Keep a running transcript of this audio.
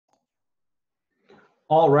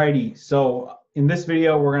Alrighty, so in this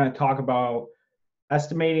video, we're going to talk about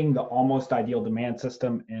estimating the almost ideal demand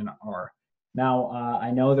system in R. Now,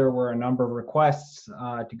 I know there were a number of requests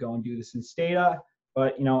to go and do this in stata,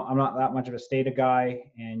 but I'm not that much of a stata guy,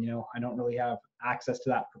 and I don't really have access to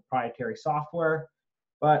that proprietary software.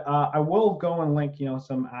 But I will go and link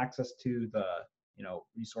some access to the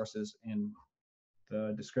resources in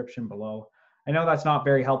the description below. I know that's not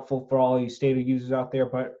very helpful for all you stata users out there,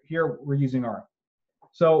 but here we're using R.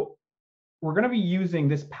 So we're going to be using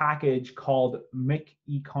this package called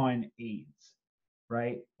McEcon aids,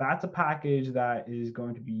 right? That's a package that is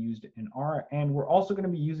going to be used in R, and we're also going to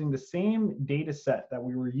be using the same data set that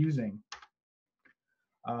we were using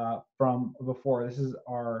from before. This is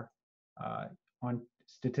our on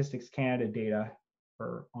Statistics Canada data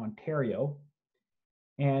for Ontario.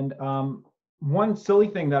 And one silly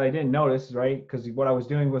thing that I didn't notice, right, because what I was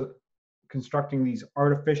doing was constructing these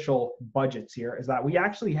artificial budgets here, is that we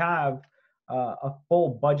actually have a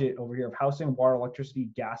full budget over here of housing, water, electricity,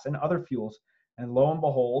 gas, and other fuels. And lo and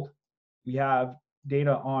behold, we have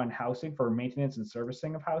data on housing for maintenance and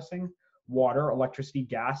servicing of housing, water, electricity,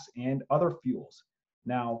 gas, and other fuels.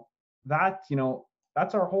 Now, that's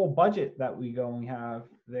our whole budget that we have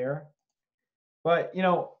there. But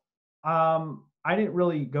I didn't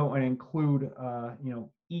really go and include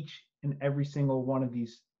each and every single one of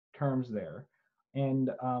these terms there,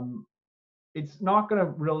 and it's not going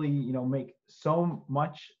to really make so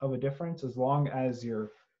much of a difference as long as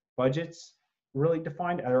your budget's really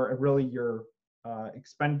defined, or really your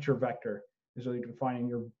expenditure vector is really defined, and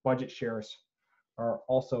your budget shares are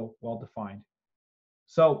also well defined.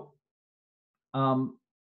 So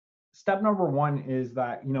step number one is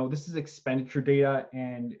that this is expenditure data,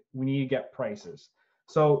 and we need to get prices.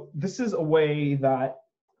 So this is a way that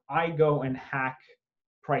I go and hack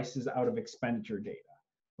prices out of expenditure data,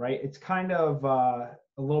 right? It's kind of a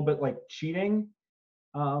little bit like cheating,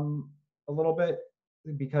 a little bit,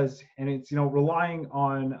 because it's relying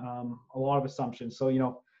on a lot of assumptions.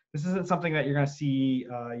 So this isn't something that you're going to see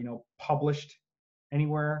published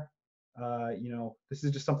anywhere. This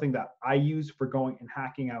is just something that I use for going and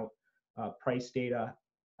hacking out price data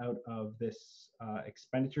out of this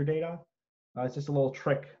expenditure data. It's just a little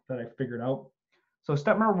trick that I figured out. So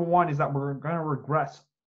step number one is that we're going to regress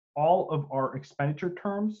all of our expenditure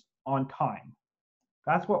terms on time.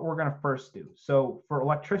 That's what we're going to first do. So for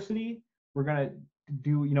electricity, we're going to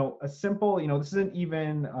do a simple, this isn't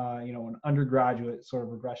even an undergraduate sort of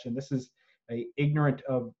regression. This is a ignorant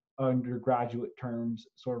of undergraduate terms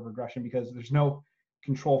sort of regression, because there's no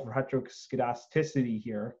control for heteroscedasticity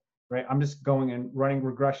here, right? I'm just going and running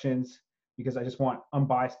regressions because I just want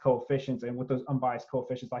unbiased coefficients, and with those unbiased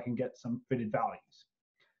coefficients, I can get some fitted values.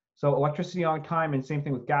 So electricity on time, and same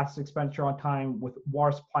thing with gas expenditure on time, with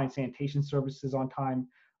water supply and sanitation services on time,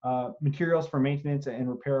 materials for maintenance and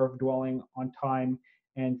repair of dwelling on time,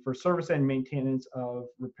 and for service and maintenance of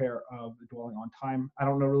repair of the dwelling on time. I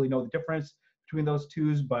don't really know the difference between those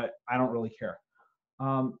two, but I don't really care.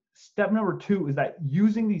 Step number two is that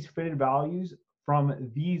using these fitted values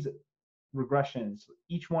from these regressions,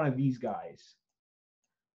 each one of these guys,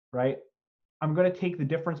 right? I'm going to take the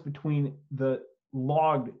difference between the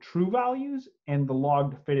logged true values and the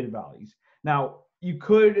logged fitted values. Now, you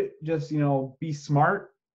could just, be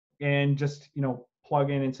smart and just, plug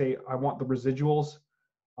in and say, I want the residuals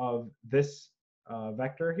of this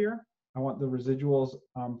vector here. I want the residuals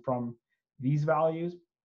from these values.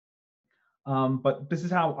 But this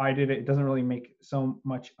is how I did it. It doesn't really make so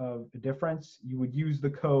much of a difference. You would use the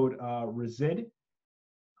code resid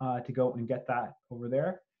to go and get that over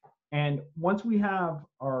there. And once we have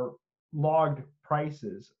our logged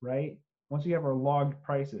prices, right? Once we have our logged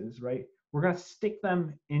prices, right, we're going to stick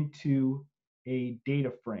them into a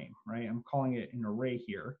data frame, right? I'm calling it an array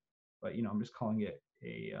here, but I'm just calling it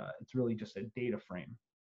it's really just a data frame.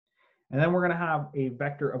 And then we're going to have a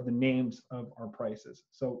vector of the names of our prices.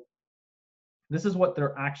 So this is what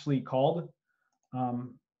they're actually called.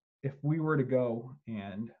 If we were to go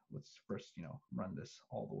and let's first, run this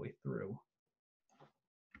all the way through.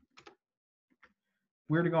 If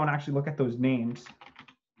we were to go and actually look at those names,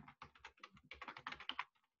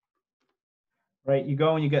 right? You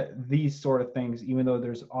go and you get these sort of things, even though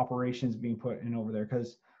there's operations being put in over there,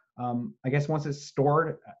 because I guess once it's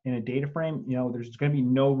stored in a data frame, there's going to be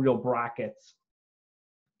no real brackets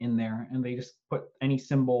in there, and they just put any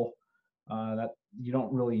symbol that you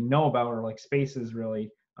don't really know about, or like spaces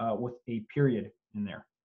really, with a period in there.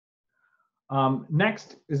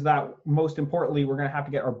 Next is that, most importantly, we're going to have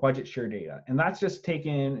to get our budget share data, and that's just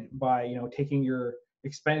taken by taking your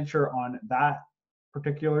expenditure on that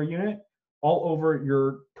particular unit all over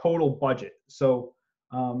your total budget. So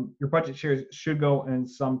your budget shares should go in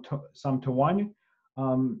sum to one.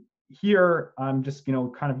 Here, I'm just,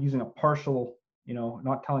 kind of using a partial,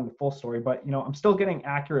 not telling the full story, but, I'm still getting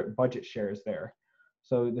accurate budget shares there.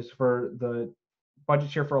 So this for the budget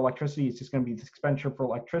share for electricity, it's just going to be the expenditure for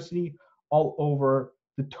electricity all over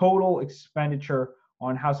the total expenditure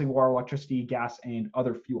on housing, water, electricity, gas, and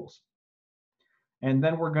other fuels. And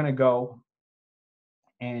then we're going to go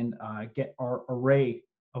and get our array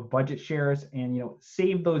of budget shares and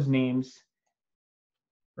save those names,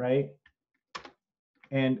 right?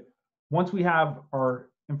 And once we have our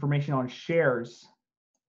information on shares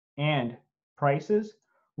and prices,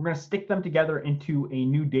 we're going to stick them together into a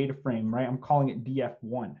new data frame, right? I'm calling it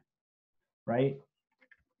DF1, right?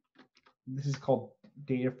 This is called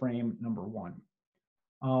data frame number 1.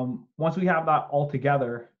 Once we have that all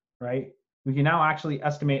together, right, we can now actually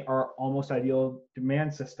estimate our almost ideal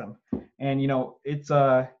demand system. And it's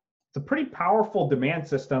a pretty powerful demand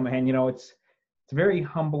system, and it's very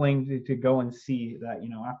humbling to go and see that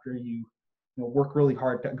after you work really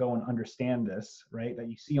hard to go and understand this, right, that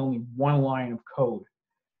you see only one line of code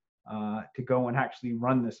to go and actually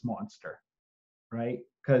run this monster, right?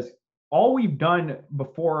 Because all we've done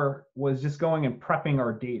before was just going and prepping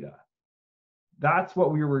our data. That's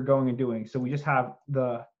what we were going and doing. So we just have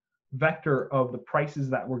the vector of the prices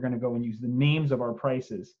that we're going to go and use, the names of our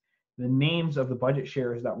prices, the names of the budget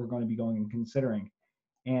shares that we're going to be going and considering,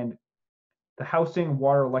 and the housing,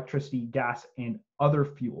 water, electricity, gas, and other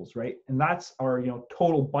fuels, right? And that's our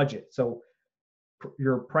total budget. So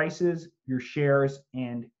your prices, your shares,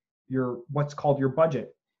 and your what's called your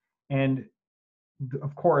budget. And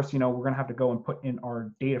of course, we're going to have to go and put in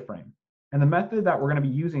our data frame. And the method that we're going to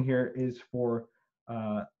be using here is for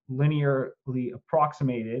linearly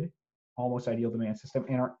approximated almost ideal demand system,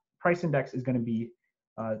 and our price index is going to be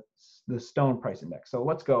the stone price index. So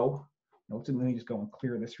let's go. Let me just go and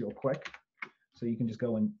clear this real quick so you can just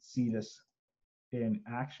go and see this in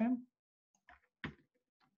action.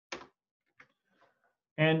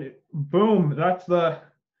 And boom, that's the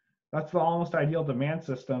almost ideal demand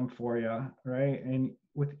system for you, right? And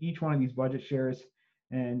with each one of these budget shares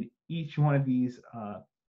and each one of these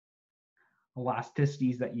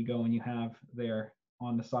elasticities that you go and you have there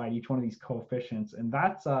on the side, each one of these coefficients, and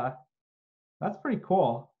that's pretty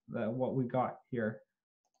cool. What we got here.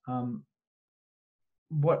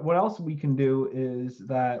 What else we can do is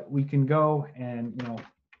that we can go and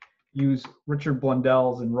use Richard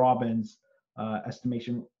Blundell's and Robin's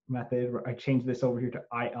estimation method. I changed this over here to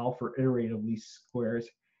IL for iterative least squares,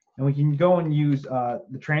 and we can go and use the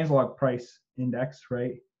translog price index,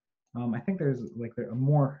 right? I think there's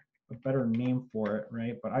a better name for it,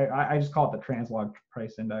 right? But I just call it the translog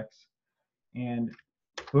price index, and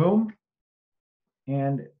boom,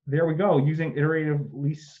 and there we go, using iterative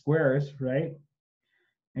least squares, right?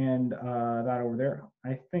 And that over there,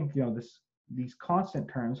 I think these constant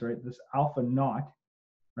terms, right? This alpha naught,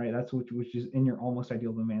 right? That's which is in your almost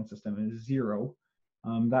ideal demand system is 0.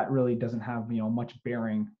 That really doesn't have much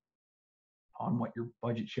bearing on what your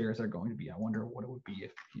budget shares are going to be. I wonder what it would be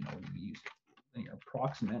if you used linear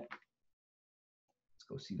approximate. Let's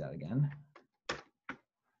go see that again.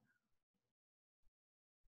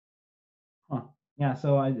 Huh. Yeah.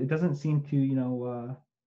 So it doesn't seem to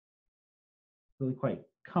really quite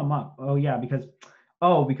come up. Oh yeah, because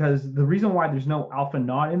the reason why there's no alpha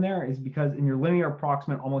naught in there is because in your linear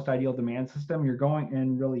approximate almost ideal demand system, you're going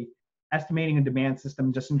and really estimating a demand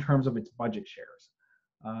system just in terms of its budget shares.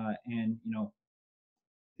 And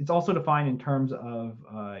it's also defined in terms of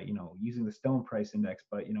using the stone price index,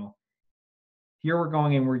 but here we're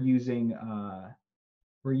going and we're using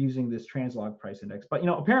this translog price index, but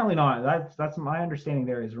apparently not. That's my understanding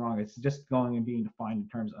there is wrong. It's just going and being defined in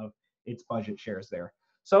terms of its budget shares there.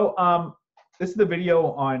 So this is the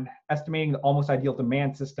video on estimating the almost ideal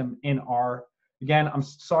demand system in R. Again, I'm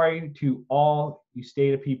sorry to all you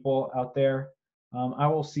Stata people out there. I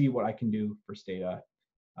will see what I can do for Stata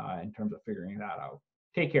in terms of figuring that out.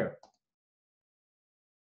 Take care.